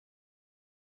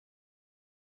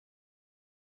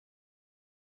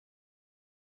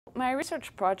My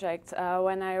research project,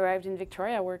 when I arrived in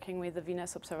Victoria working with the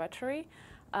VENUS Observatory,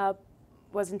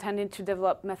 was intended to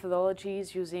develop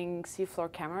methodologies using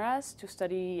seafloor cameras to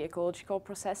study ecological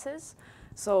processes.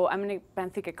 So I'm a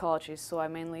benthic ecologist, so I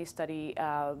mainly study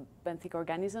benthic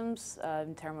organisms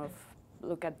in terms of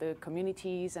look at the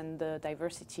communities and the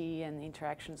diversity and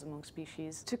interactions among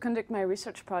species. To conduct my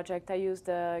research project, I used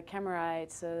a camera.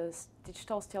 It's a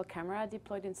digital still camera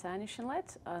deployed in Saanich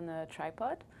Inlet on a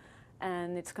tripod,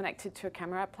 and it's connected to a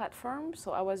camera platform.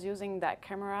 So I was using that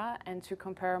camera and to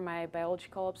compare my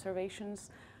biological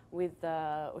observations with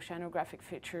the oceanographic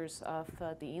features of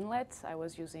the inlet. I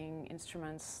was using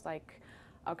instruments like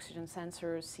oxygen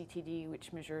sensors, CTD,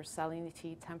 which measures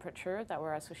salinity, temperature, that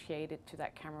were associated to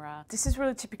that camera. This is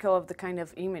really typical of the kind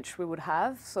of image we would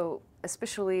have. So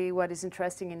especially what is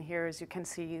interesting in here is you can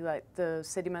see like the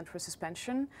sedimentary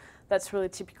suspension. That's really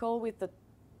typical with the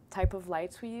type of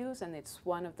lights we use, and it's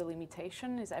one of the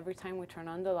limitations is every time we turn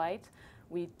on the light,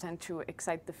 we tend to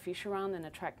excite the fish around and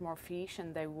attract more fish,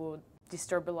 and they would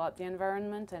disturb a lot the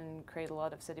environment and create a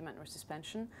lot of sedimentary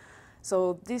suspension.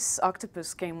 So this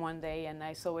octopus came one day and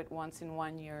I saw it once in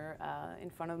 1 year in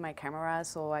front of my camera,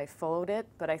 so I followed it.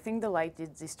 But I think the light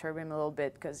did disturb him a little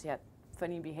bit because he had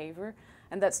funny behavior.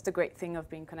 And that's the great thing of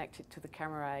being connected to the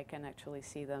camera. I can actually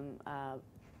see them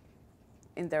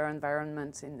in their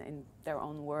environment, in their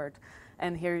own world.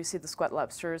 And here you see the squat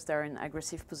lobsters. They're in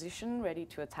aggressive position, ready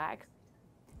to attack.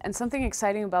 And something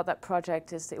exciting about that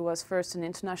project is it was first an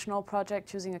international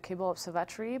project using a cable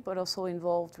observatory, but also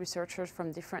involved researchers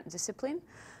from different disciplines.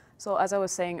 So as I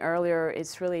was saying earlier,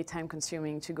 it's really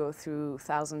time-consuming to go through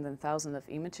thousands and thousands of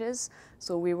images.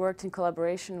 So we worked in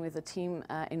collaboration with a team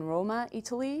in Roma,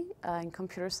 Italy, in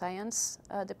computer science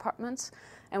department.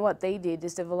 And what they did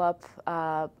is develop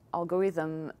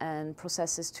algorithm and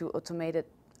processes to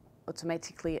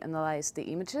automatically analyze the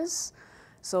images.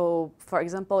 So, for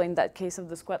example, in that case of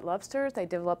the squat lobster, they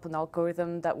developed an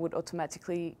algorithm that would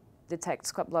automatically detect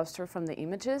squat lobster from the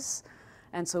images.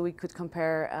 And so we could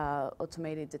compare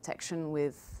automated detection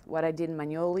with what I did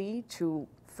manually to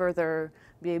further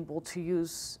be able to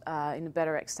use, in a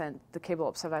better extent, the cable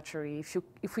observatory.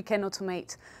 If we can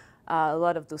automate a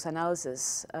lot of those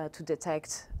analyses to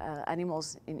detect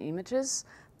animals in images,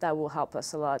 that will help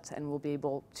us a lot, and we'll be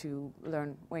able to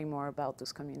learn way more about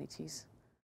those communities.